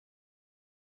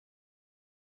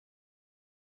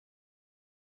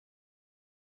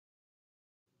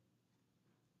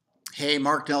Hey,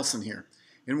 Mark Nelson here.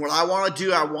 And what I want to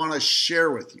do, I want to share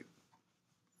with you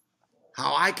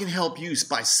how I can help you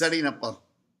by setting up a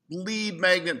lead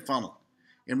magnet funnel.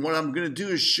 And what I'm going to do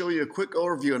is show you a quick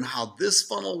overview on how this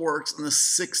funnel works and the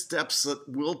 6 steps that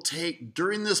we'll take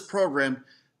during this program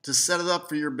to set it up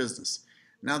for your business.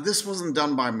 Now, this wasn't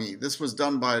done by me. This was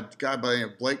done by a guy by the name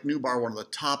of Blake Newbar, one of the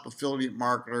top affiliate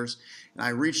marketers. And I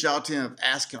reached out to him and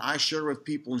asked, can I share with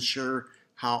people and share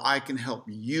how I can help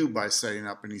you by setting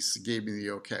up? And he gave me the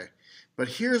okay. But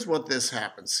here's what this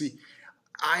happens. See,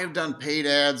 I have done paid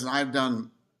ads and I've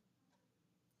done,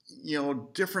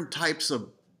 different types of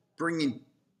bringing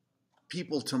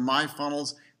people to my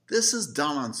funnels. This is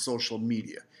done on social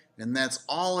media, and that's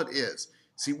all it is.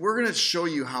 See, we're going to show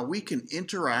you how we can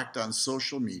interact on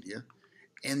social media,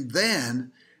 and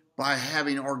then by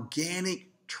having organic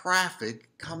traffic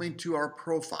coming to our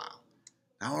profile.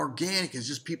 Now, organic is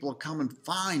just people come and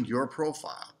find your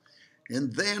profile.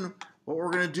 And then what we're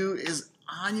going to do is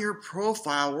on your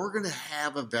profile, we're going to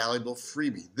have a valuable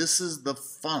freebie. This is the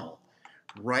funnel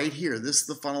right here. This is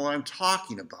the funnel I'm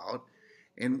talking about.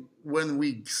 And when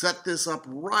we set this up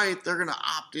right, they're going to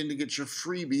opt in to get your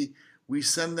freebie. We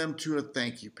send them to a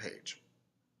thank you page.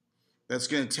 That's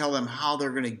going to tell them how they're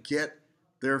going to get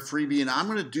their freebie. And I'm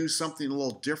going to do something a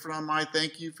little different on my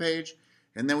thank you page.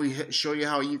 And then we show you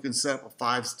how you can set up a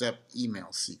 5-step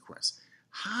email sequence.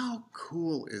 How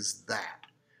cool is that?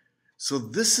 So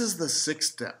this is the 6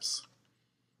 steps.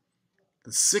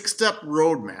 The 6-step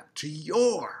roadmap to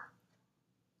your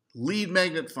lead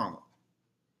magnet funnel.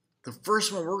 The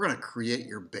first one, we're going to create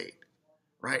your bait,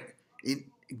 right? It's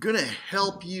going to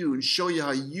help you and show you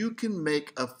how you can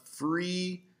make a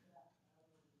free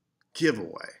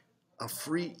giveaway, a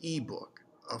free ebook,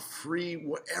 a free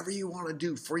whatever you want to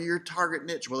do for your target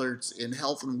niche, whether it's in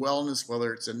health and wellness,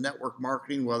 whether it's in network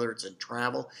marketing, whether it's in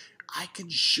travel. We can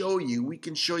show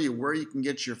you where you can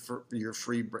get your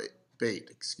free bait,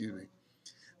 Then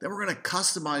we're going to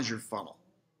customize your funnel.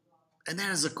 And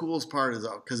that is the coolest part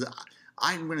because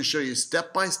I'm going to show you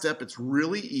step by step. It's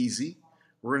really easy.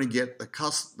 We're going to get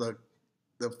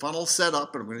the funnel set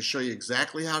up, and I'm going to show you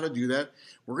exactly how to do that.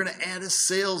 We're going to add a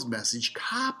sales message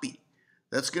copy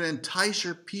that's going to entice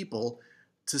your people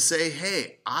to say,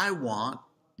 hey, I want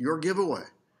your giveaway.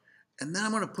 And then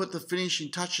I'm going to put the finishing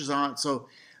touches on it so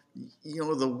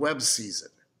the web sees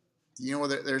it.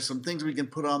 There's some things we can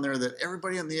put on there that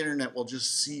everybody on the internet will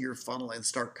just see your funnel and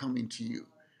start coming to you.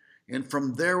 And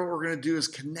from there, what we're going to do is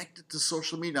connect it to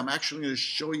social media. I'm actually going to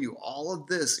show you all of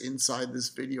this inside this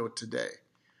video today.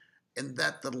 And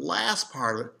that the last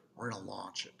part of it, we're going to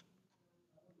launch it.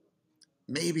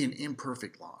 Maybe an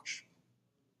imperfect launch.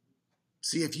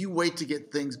 See, if you wait to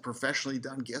get things professionally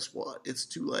done, guess what? It's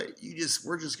too late.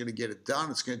 We're just going to get it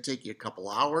done. It's going to take you a couple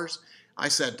hours. I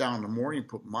sat down in the morning,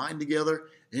 put mine together,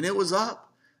 and it was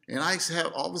up. And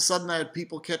all of a sudden I had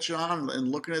people catching on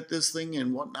and looking at this thing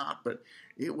and whatnot. But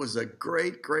it was a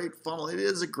great, great funnel. It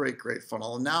is a great, great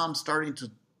funnel. And now I'm starting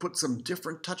to put some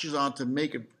different touches on to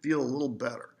make it feel a little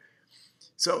better.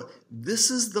 So this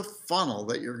is the funnel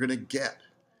that you're going to get.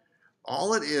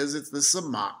 All it is, this is a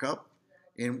mock-up.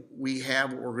 And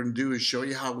what we're going to do is show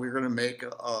you how we're going to make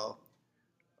a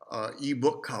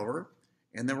ebook cover.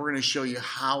 And then we're going to show you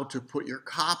how to put your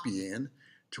copy in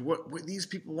to what these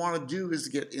people want to do is to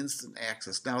get instant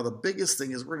access. Now, the biggest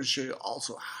thing is we're going to show you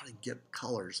also how to get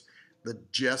colors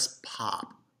that just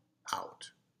pop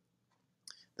out,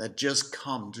 that just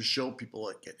come to show people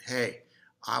like, hey,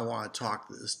 I want to talk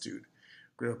to this dude.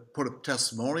 We're going to put a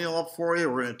testimonial up for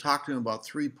you. We're going to talk to him about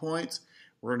 3 points.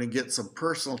 We're going to get some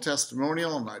personal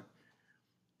testimonial,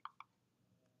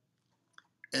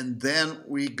 and then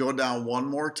we go down one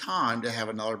more time to have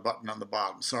another button on the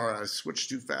bottom. Sorry, I switched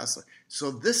too fast. So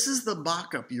this is the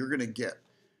mock-up you're going to get.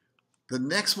 The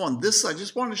next one, I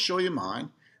just wanted to show you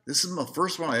mine. This is my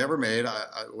first one I ever made.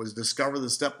 I was discover the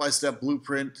step-by-step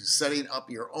blueprint to setting up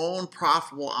your own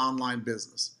profitable online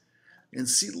business. And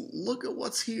see, look at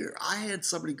what's here. I had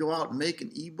somebody go out and make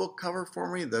an ebook cover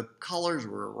for me. The colors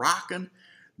were rocking.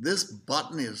 This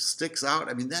button sticks out.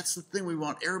 I mean, that's the thing. We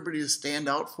want everybody to stand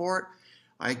out for it.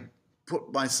 I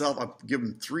give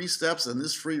them 3 steps in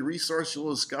this free resource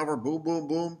you'll discover, boom, boom,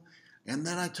 boom. And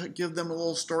then I give them a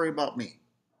little story about me.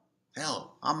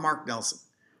 Hell, I'm Mark Nelson.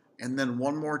 And then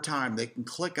one more time, they can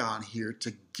click on here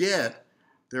to get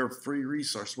their free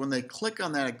resource. When they click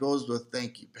on that, it goes to a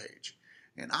thank you page.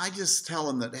 And I just tell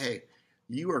them that, hey,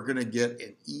 you are going to get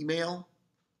an email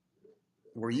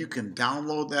where you can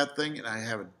download that thing. And I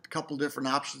have a couple different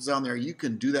options on there. You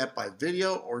can do that by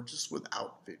video or just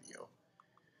without video.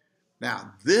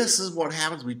 Now, this is what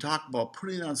happens when we talk about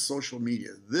putting it on social media.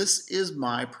 This is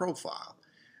my profile.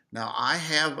 Now, I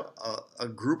have a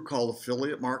group called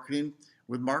Affiliate Marketing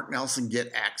with Mark Nelson.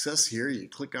 Get access here. You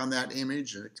click on that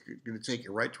image, and it's going to take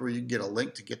you right to where you can get a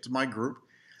link to get to my group.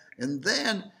 And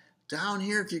then down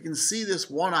here, if you can see this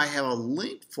one, I have a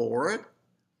link for it,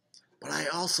 but I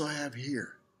also have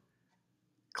here,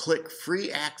 click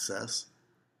free access.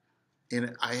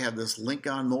 And I have this link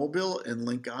on mobile and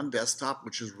link on desktop,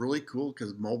 which is really cool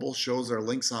because mobile shows our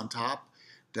links on top,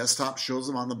 desktop shows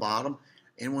them on the bottom.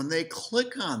 And when they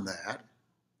click on that,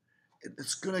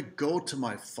 it's going to go to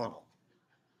my funnel.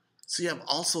 See, I've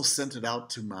also sent it out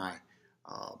to my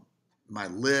my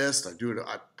list.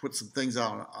 I put some things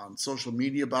out on social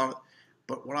media about it.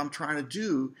 But what I'm trying to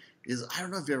do is, I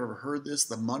don't know if you've ever heard this,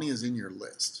 the money is in your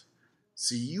list.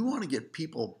 See, you want to get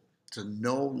people to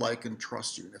know, like, and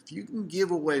trust you. And if you can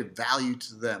give away value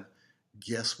to them,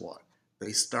 guess what?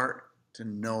 They start to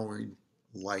knowing,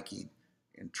 liking,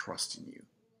 and trusting you.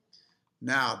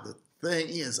 Now, the thing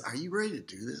is, are you ready to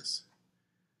do this?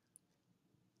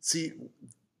 See,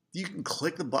 you can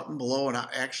click the button below, and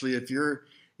actually, if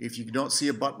you don't see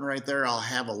a button right there, I'll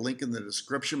have a link in the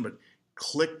description, but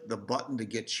click the button to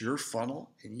get your funnel,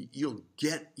 and you'll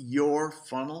get your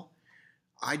funnel.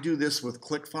 I do this with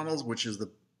ClickFunnels, which is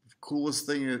the coolest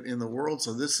thing in the world.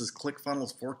 So this is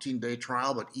ClickFunnels 14-day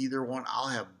trial, but either one, I'll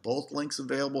have both links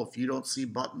available if you don't see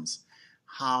buttons.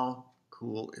 How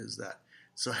cool is that?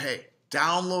 So hey,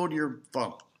 download your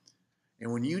funnel.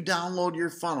 And when you download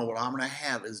your funnel, what I'm going to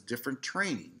have is different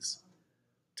trainings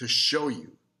to show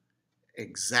you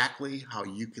exactly how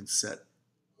you can set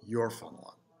your funnel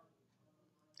up.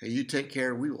 Hey, you take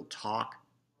care. We will talk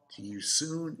to you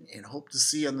soon and hope to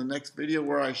see you on the next video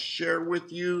where I share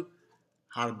with you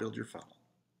how to build your funnel.